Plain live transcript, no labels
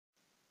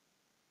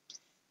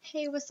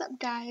Hey, what's up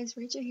guys?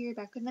 Rachel here,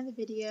 back with another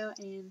video,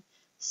 and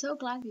so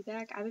glad to be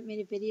back. I haven't made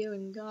a video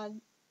in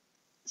God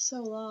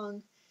so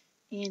long,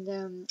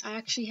 and I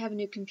actually have a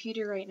new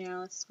computer right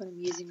now. This is what I'm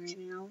using right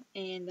now,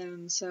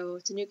 and so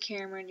it's a new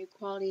camera, new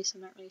quality, so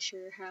I'm not really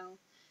sure how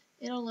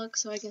it'll look,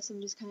 so I guess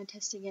I'm just kind of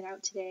testing it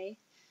out today.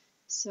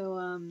 So,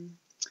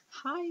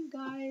 hi you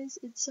guys,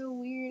 it's so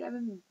weird, I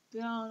haven't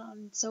been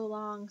on so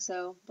long,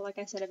 but like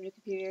I said, I have a new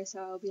computer, so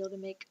I'll be able to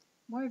make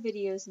more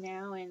videos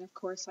now, and of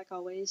course, like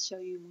always, show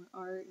you more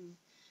art and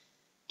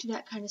do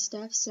that kind of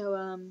stuff.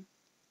 So,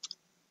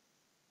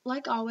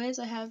 like always,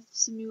 I have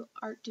some new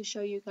art to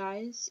show you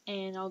guys,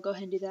 and I'll go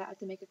ahead and do that. I have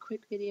to make a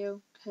quick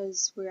video,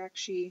 because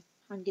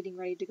I'm getting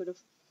ready to go to,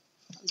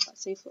 I was about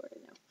to say Florida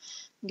now.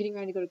 I'm getting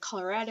ready to go to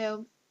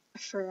Colorado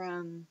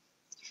for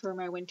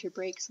my winter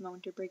break. So my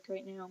winter break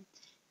right now.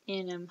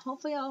 And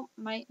hopefully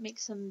might make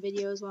some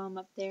videos while I'm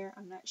up there.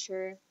 I'm not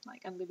sure.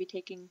 Like, I'm going to be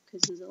taking,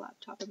 because this is a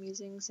laptop I'm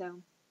using,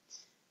 so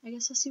I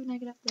guess I'll see when I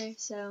get up there.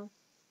 So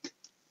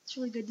it's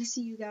really good to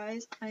see you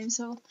guys. I'm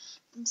so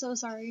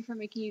sorry for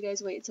making you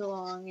guys wait so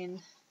long,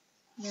 and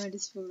I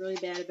just feel really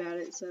bad about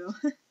it, so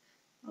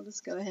I'll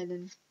just go ahead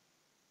and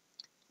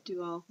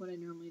do all what I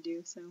normally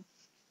do. So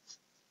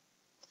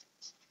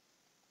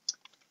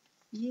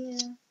yeah,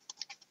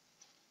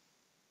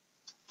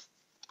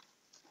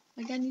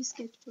 I got a new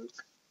sketchbook,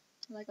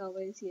 like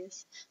always.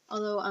 Yes,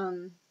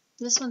 although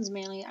this one's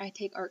mainly, I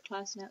take art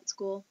class now at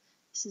school.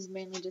 This is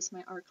mainly just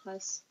my art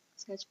class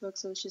sketchbook,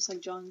 so it's just like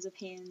drawings of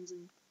hands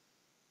and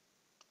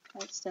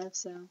that stuff.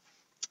 So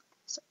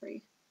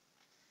sorry,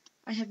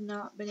 I have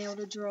not been able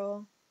to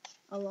draw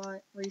a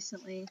lot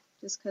recently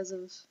just because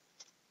of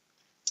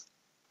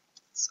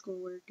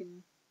schoolwork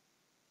and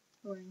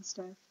boring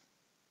stuff.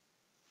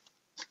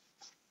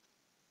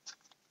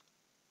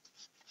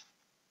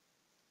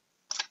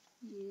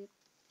 Yep.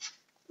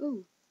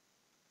 Ooh,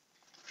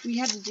 we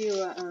had to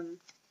do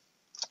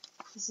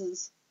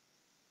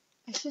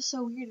I feel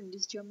so weird, I'm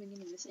just jumping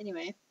into this.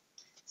 Anyway,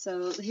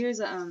 so here's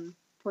a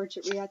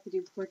portrait. We have to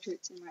do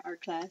portraits in my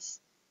art class,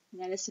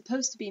 and that is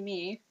supposed to be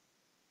me,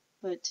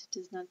 but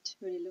does not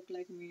really look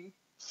like me.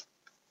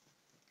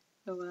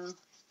 Oh well,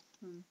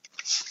 I'm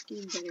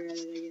getting better at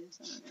it, I guess.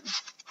 I don't know.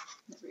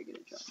 I'm not very good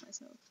at drawing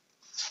myself.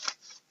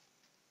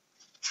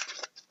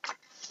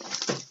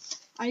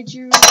 I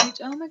drew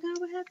oh my god,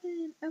 what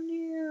happened? Oh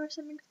no,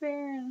 something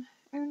fair.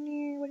 Oh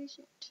no, what is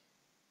it?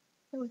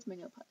 Oh, it's my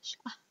nail polish.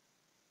 Ah,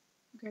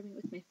 I'm grabbing it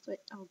with my foot.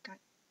 Oh god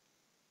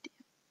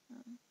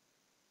damn.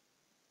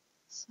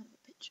 Son of a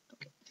bitch.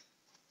 Okay.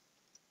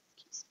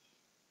 Excuse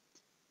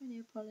me. My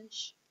nail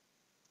polish.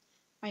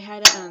 I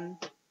had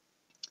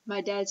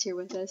my dad's here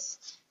with us,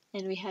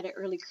 and we had an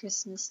early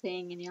Christmas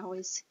thing, and he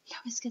always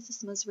gets us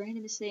the most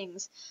randomest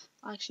things.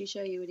 I'll actually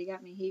show you what he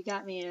got me. He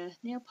got me a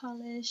nail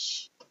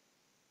polish.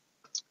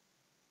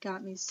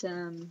 Got me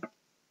some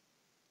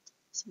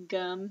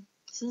gum.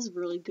 This is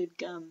really good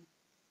gum.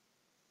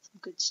 Some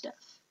good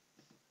stuff.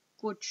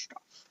 Good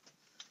stuff.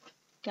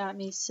 Got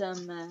me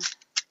some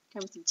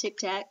Tic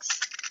Tacs.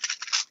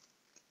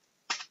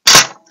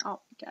 Oh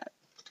my god.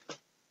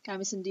 Got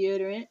me some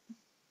deodorant.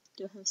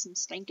 Do have some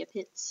stanky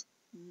pits.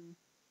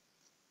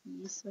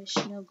 Yes, I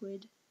smell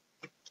good.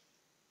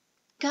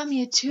 Got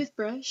me a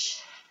toothbrush.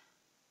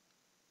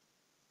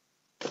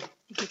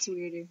 It gets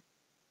weirder.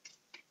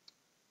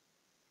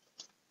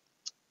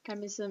 Got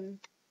me some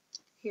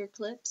hair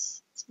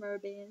clips, some rubber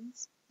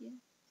bands.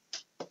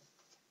 Yeah.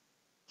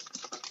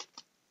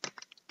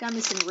 Got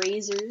me some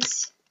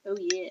razors. Oh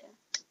yeah.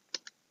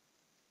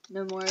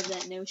 No more of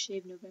that no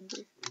shave November.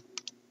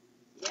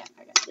 Yeah,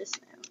 I got this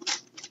now.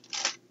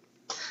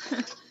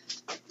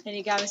 And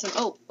he got me some.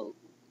 Oh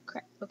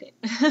crap. Okay.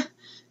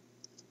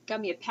 Got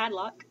me a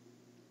padlock.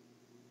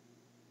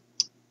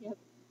 Yep.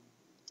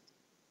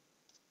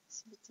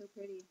 It's so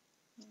pretty.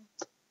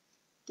 Yeah.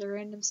 The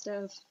random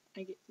stuff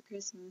I get for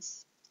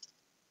Christmas.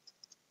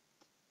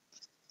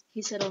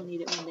 He said I'll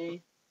need it one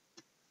day.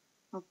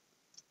 I'll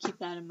keep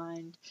that in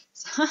mind.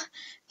 So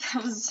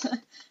that was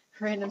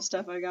random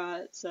stuff I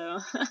got. So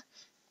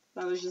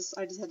I just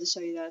had to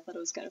show you that. I thought it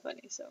was kind of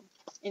funny. So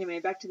anyway,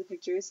 back to the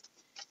pictures.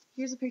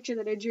 Here's a picture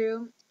that I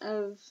drew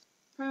of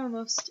probably my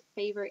most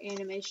favorite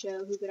anime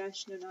show,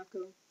 Higurashi no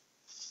Nako.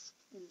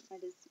 And I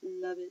just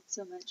love it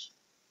so much.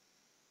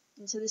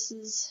 And so this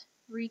is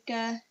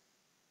Rika,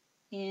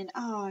 and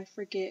I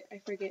forget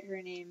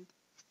her name.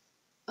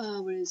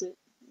 What is it?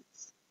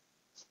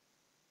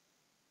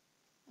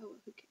 Oh,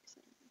 who cares?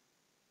 I don't know.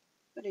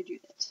 But I drew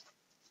that.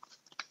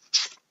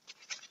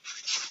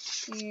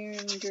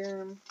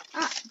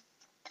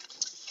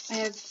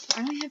 And I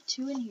only have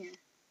 2 in here.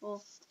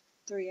 Well,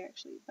 3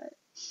 actually, but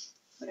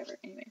whatever.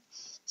 Anyway,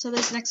 so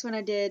this next one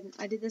I did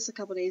this a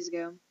couple days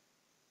ago,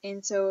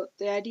 and so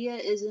the idea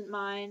isn't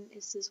mine.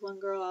 It's this one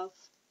girl off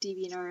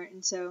DeviantArt,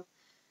 and so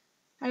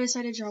I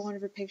decided to draw one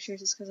of her pictures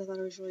just because I thought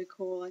it was really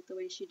cool, like the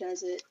way she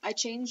does it. I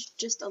changed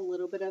just a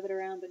little bit of it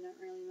around, but not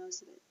really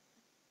most of it.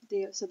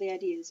 So the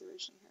idea is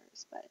originally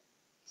hers, but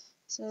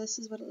so this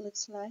is what it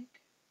looks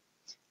like.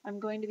 I'm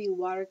going to be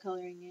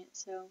watercoloring it,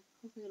 so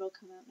hopefully it'll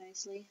come out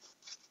nicely.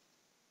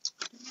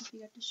 don't know if you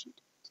got to shoot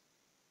it.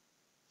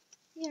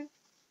 Yeah.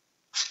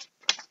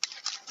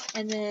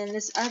 And then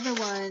this other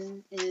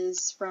one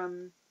is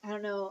from, I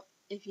don't know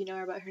if you know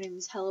her, but her name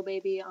is Hello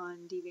Baby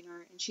on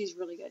DeviantArt, and she's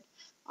really good.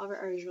 All of her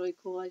art is really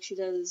cool. Like, she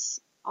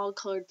does all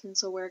colored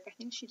pencil work. I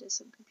think she does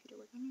some computer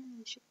work. I'm not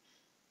really sure.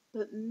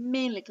 But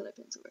mainly colored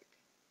pencil work.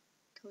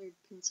 Colored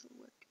pencil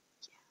work.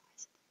 Yeah, I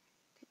said that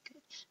right. Okay,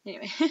 good.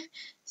 Anyway,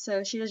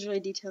 so she does really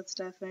detailed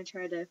stuff, and I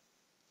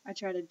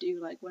try to do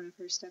like one of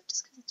her stuff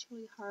just because it's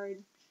really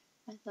hard.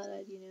 I thought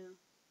I'd,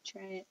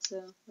 try it,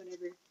 so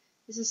whatever.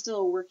 This is still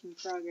a work in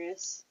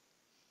progress.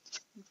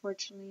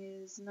 Unfortunately,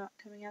 it is not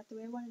coming out the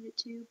way I wanted it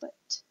to,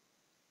 but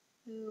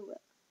oh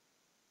well.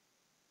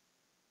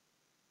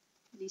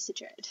 At least I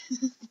tried.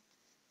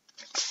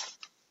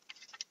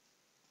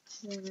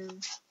 So,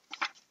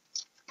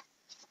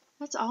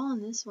 that's all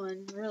on this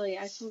one, really.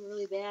 I feel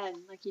really bad.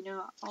 Like,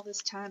 all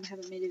this time I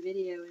haven't made a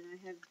video, and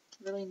I have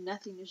really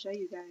nothing to show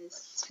you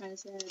guys. It's kind of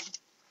sad.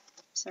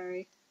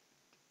 Sorry.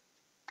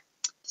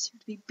 Deserve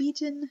to be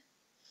beaten.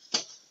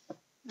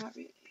 Not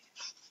really.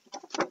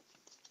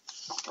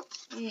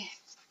 Yeah.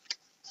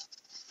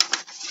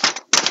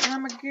 Oh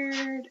my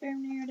god,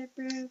 I'm near the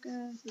broke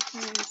off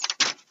because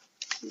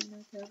didn't know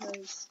what that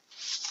was.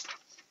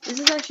 This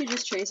is actually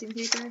just tracing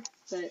paper,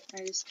 but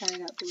I just kind of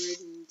got bored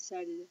and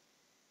decided to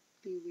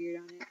be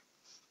weird on it.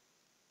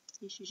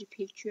 This is a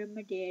picture of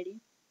my daddy.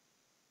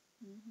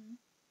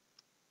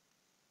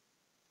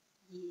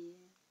 Yeah.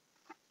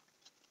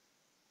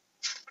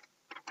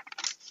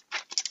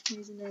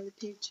 Here's another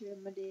picture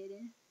of my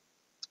daddy.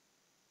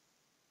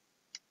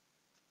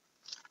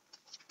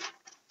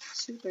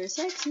 Super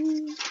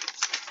sexy.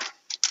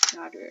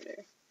 Not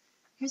really.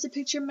 Here's a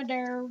picture of my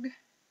dog.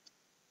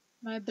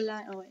 My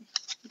blind. Oh wait,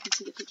 you can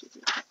see the picture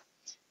through. Okay.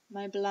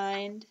 My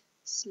blind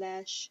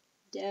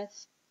 /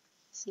 deaf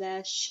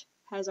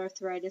 / has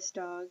arthritis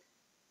dog.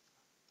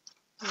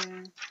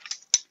 Yeah.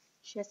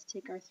 She has to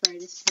take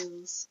arthritis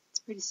pills. It's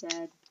pretty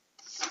sad.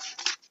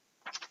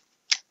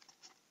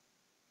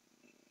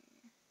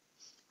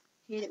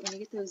 Hate it when you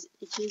get those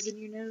itches in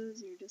your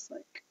nose. You're just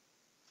like,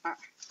 ah.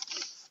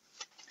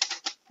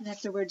 And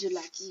afterwards you're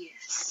like,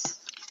 yes,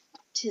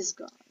 'tis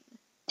gone.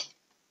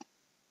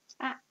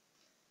 Ah,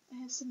 I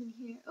have some in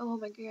here. Oh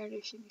my god,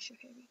 this thing is so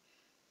heavy.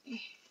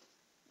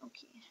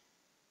 Okay.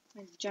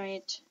 My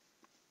giant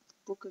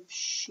book of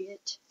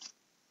shit.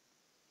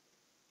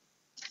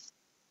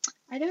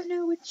 I don't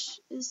know which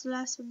is the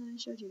last one that I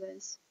showed you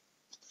guys.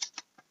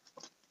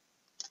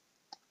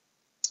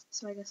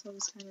 So I guess I'll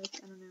just kind of,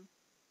 I don't know,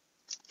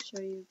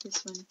 show you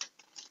this one.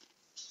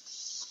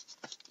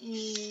 And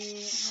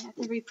I have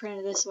to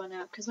reprint this one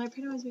out because my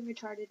printer was being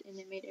retarded and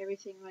it made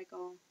everything like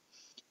all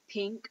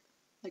pink.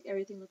 Like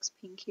everything looks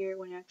pink here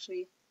when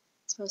actually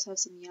it's supposed to have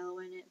some yellow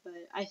in it, but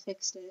I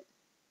fixed it.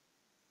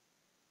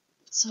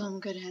 So I'm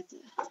gonna have to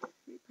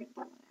reprint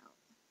that one out.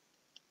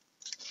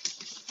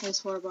 It was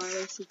horrible. I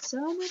wasted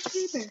so much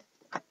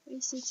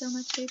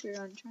paper.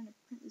 On trying to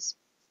print this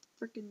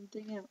freaking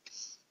thing out.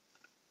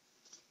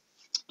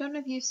 Don't know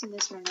if you've seen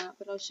this one or not,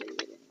 but I'll show you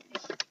it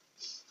anyway.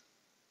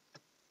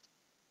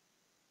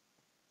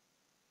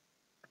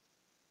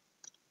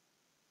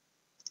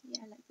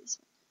 Yeah, I like this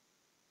one.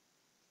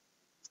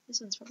 This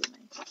one's probably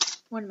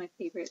one of my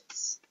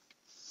favorites.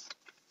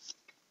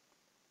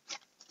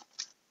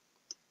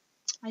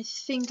 I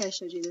think I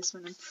showed you this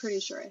one. I'm pretty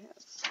sure I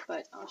have,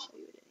 but I'll show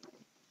you it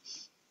anyway.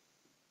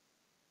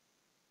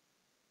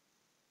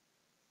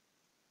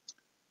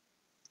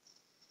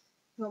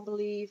 You won't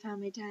believe how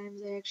many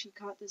times I actually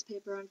caught this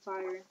paper on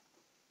fire.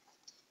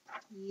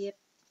 Yep.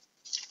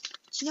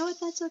 But you know what?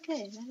 That's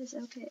okay. That is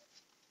okay.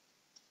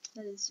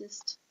 That is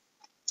just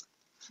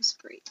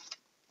great.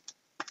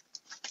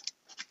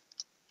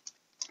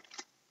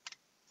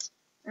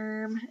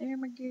 Oh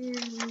my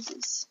god, what is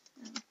this?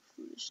 Oh,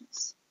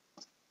 foolishness.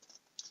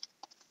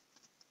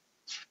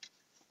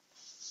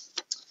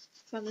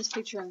 Found this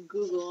picture on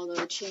Google,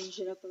 although I changed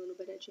it up a little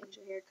bit. I changed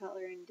the hair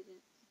color and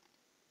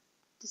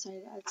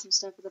decided to add some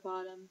stuff at the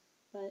bottom,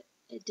 but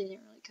it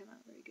didn't really come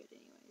out very good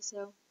anyway,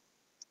 so.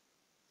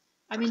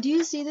 I mean, do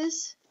you see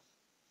this?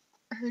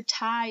 Her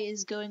tie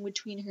is going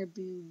between her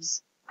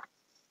boobs.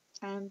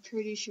 I'm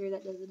pretty sure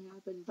that doesn't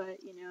happen, but,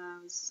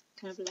 I was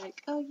kind of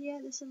like, oh yeah,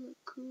 this will look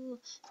cool.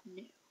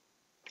 No.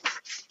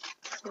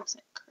 It looks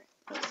like crap.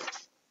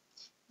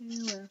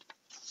 Oh well.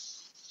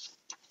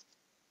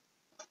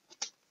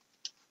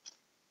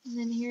 And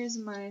then here's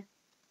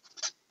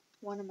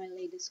one of my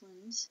latest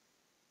ones.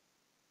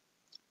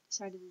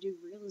 Decided to do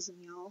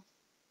realism, y'all.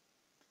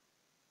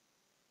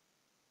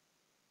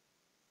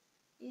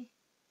 There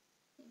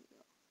we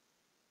go.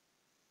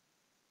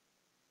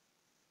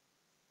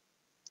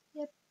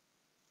 Yep.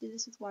 Did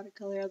this with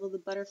watercolor, although the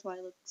butterfly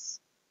looks...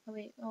 Oh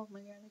wait, oh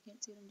my god, I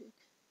can't see what I'm doing.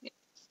 Yeah.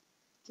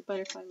 The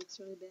butterfly looks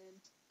really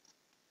bad.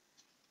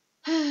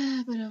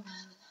 But oh well.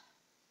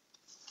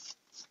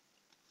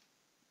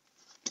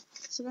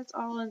 So that's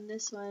all on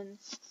this one.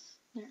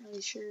 Not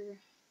really sure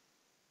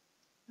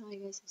how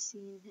you guys have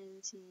seen,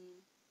 haven't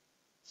seen.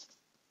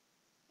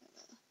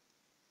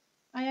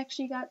 I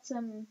actually got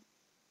some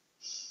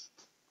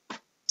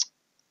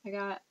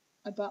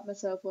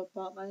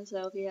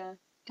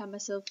Got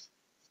myself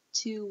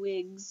 2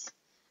 wigs.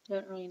 I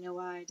don't really know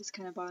why, I just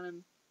kind of bought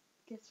them,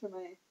 I guess for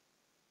my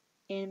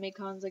anime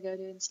cons I go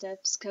to and stuff,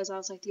 just because I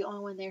was like the only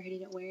one there who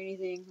didn't wear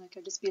anything. Like,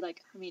 I'd just be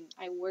like, I mean,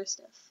 I wore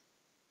stuff,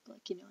 but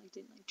like, you know, I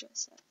didn't like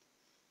dress up.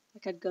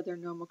 Like, I'd go there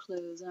in normal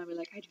clothes, and I'd be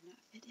like, I do not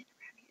fit in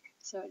around here.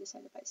 So I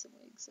decided to buy some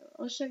wigs, so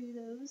I'll show you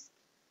those.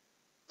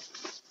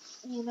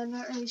 And I'm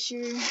not really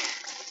sure,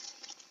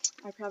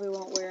 I probably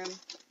won't wear them.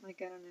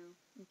 Like, I don't know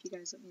if you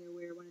guys want me to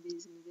wear one of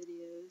these in the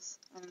videos.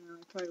 I don't know,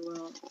 I probably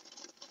won't.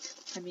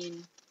 I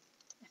mean,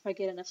 if I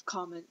get enough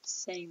comments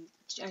saying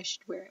I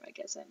should wear them, I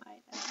guess I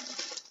might. I don't know.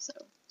 So,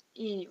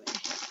 anyway,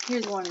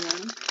 here's one of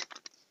them.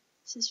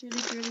 It's this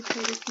really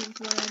pretty pink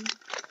one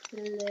that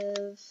I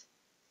love.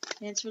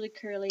 And it's really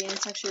curly, and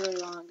it's actually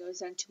really long. It goes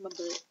down to my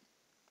butt.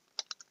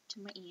 To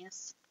my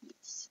ass.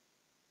 Yes.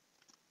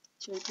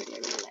 It's really pretty. I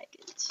really like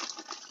it.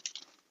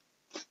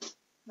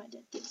 My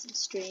dad thinks I'm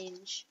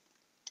strange.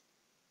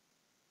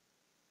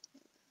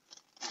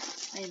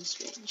 I am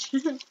strange.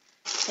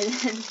 And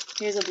then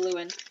here's a blue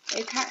one.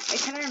 It kind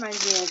of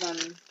reminds me of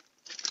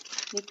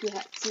Miku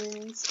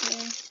Hatsun's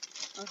hair.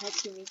 Or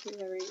Hatsumiku,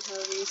 however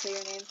you say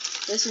your name.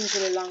 This one's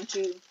really long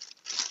too.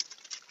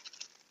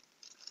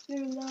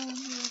 Very long,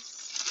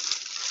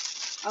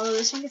 yes. Although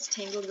this one gets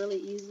tangled really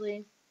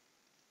easily.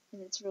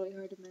 And it's really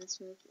hard to mess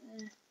with.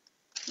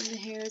 And the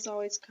hair is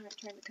always trying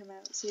to come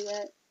out. See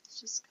that? It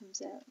just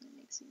comes out and it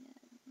makes me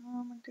mad.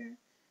 Oh my god.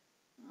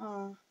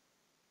 Aw.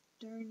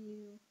 Darn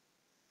you.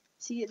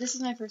 See, this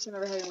is my first time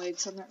ever having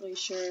wigs, so I'm not really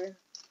sure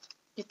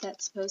if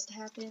that's supposed to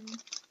happen.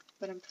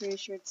 But I'm pretty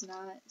sure it's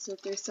not. So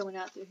if there's someone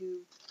out there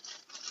who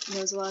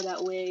knows a lot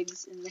about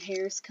wigs and the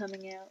hair's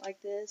coming out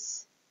like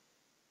this,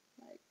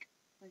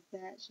 like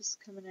that, it's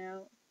just coming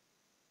out,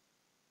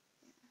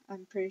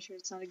 I'm pretty sure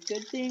it's not a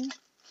good thing.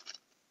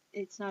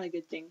 It's not a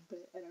good thing, but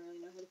I don't really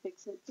know how to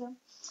fix it, so.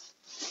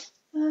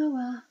 Oh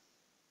well.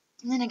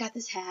 And then I got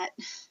this hat.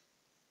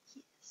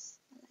 Yes,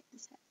 I like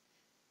this hat.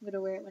 I'm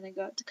gonna wear it when I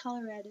go out to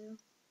Colorado.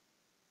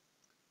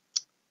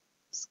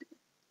 Just gonna...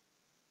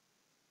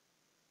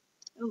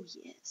 Oh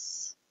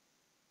yes.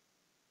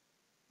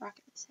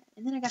 Rocking this hat.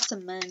 And then I got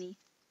some money.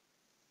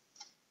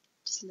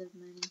 Just love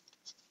money.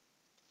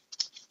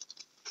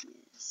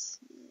 Yes,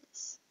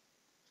 yes.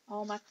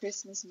 All my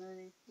Christmas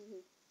money.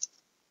 Ooh.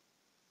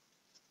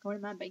 Going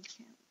in my bank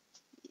account.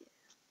 Yeah.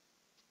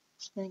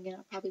 Then again,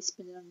 I'll probably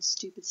spend it on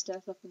stupid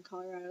stuff up in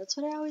Colorado. That's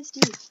what I always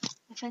do.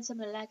 I find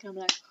something I like and I'm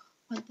like,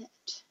 want that.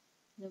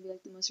 And it'll be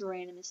like the most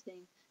randomest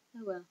thing.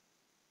 Oh well.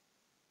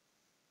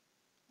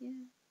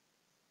 Yeah.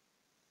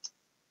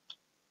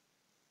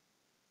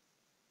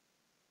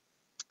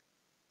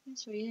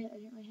 That's really it. I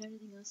didn't really have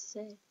anything else to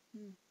say.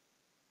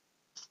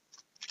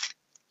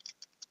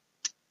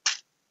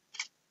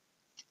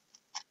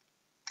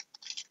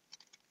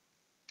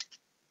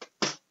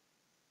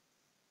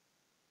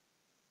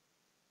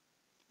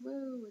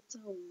 Whoa, it's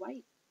all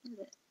white. Look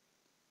at that.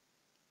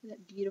 Look at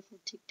that beautiful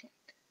Tic Tac.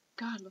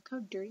 God, look how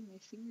dirty my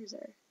fingers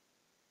are.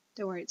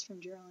 Don't worry, it's from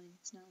drawing.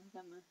 It's not like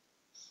I'm a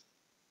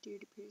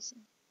dirty person.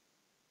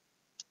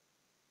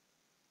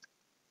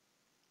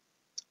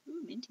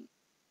 Ooh, minty.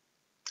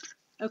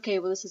 Okay,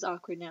 well this is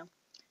awkward now.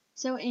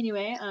 So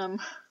anyway,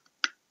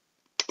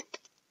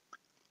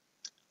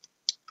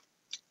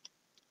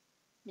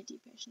 minty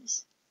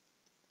freshness.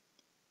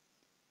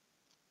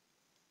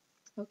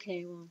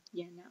 Okay, well,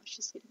 yeah, now it's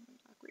just getting really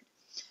awkward.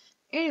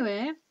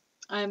 Anyway,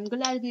 I'm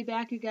glad to be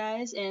back, you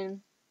guys,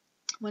 and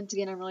once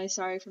again, I'm really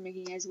sorry for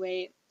making you guys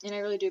wait, and I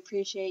really do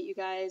appreciate you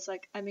guys.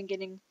 Like, I've been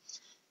getting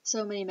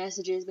so many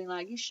messages being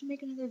like, you should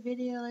make another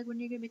video, like, when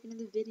are you gonna make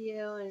another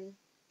video, and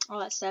all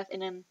that stuff,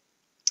 and then,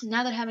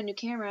 now that I have a new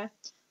camera,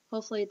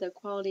 hopefully the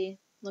quality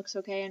looks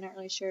okay. I'm not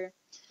really sure.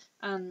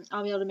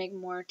 I'll be able to make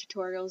more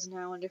tutorials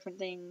now on different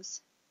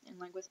things, and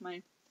like with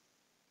my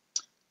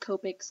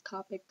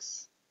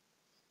Copics,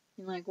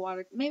 and like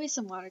maybe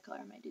some watercolor.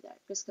 I might do that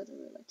just because I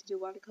really like to do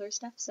watercolor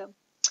stuff. So,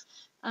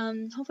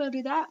 hopefully I'll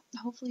do that.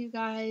 Hopefully you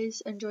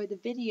guys enjoyed the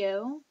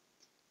video,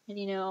 and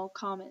you know,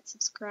 comment,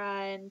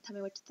 subscribe, tell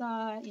me what you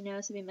thought. You know,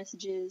 send me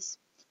messages,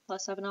 all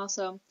that stuff, and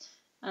also,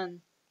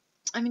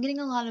 I'm getting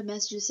a lot of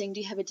messages saying,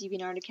 do you have a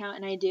DeviantArt account?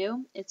 And I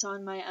do. It's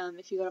on my,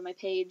 if you go to my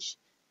page,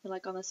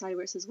 like on the side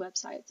where it says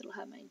websites, it'll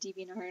have my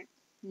DeviantArt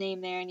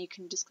name there, and you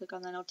can just click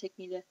on that, it'll take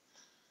me to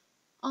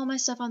all my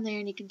stuff on there,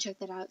 and you can check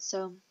that out.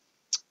 So,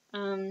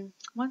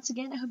 once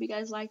again, I hope you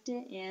guys liked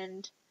it,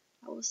 and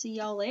I will see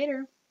y'all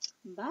later.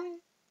 Bye.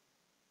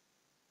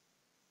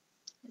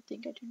 I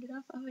think I turned it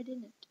off. Oh, I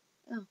didn't.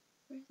 Oh,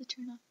 where's the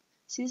turn off?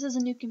 See, this is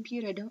a new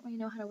computer. I don't really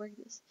know how to work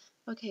this.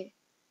 Okay.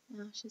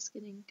 Now it's just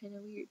getting kind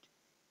of weird.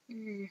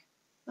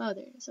 Oh,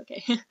 there it is.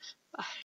 Okay. Bye.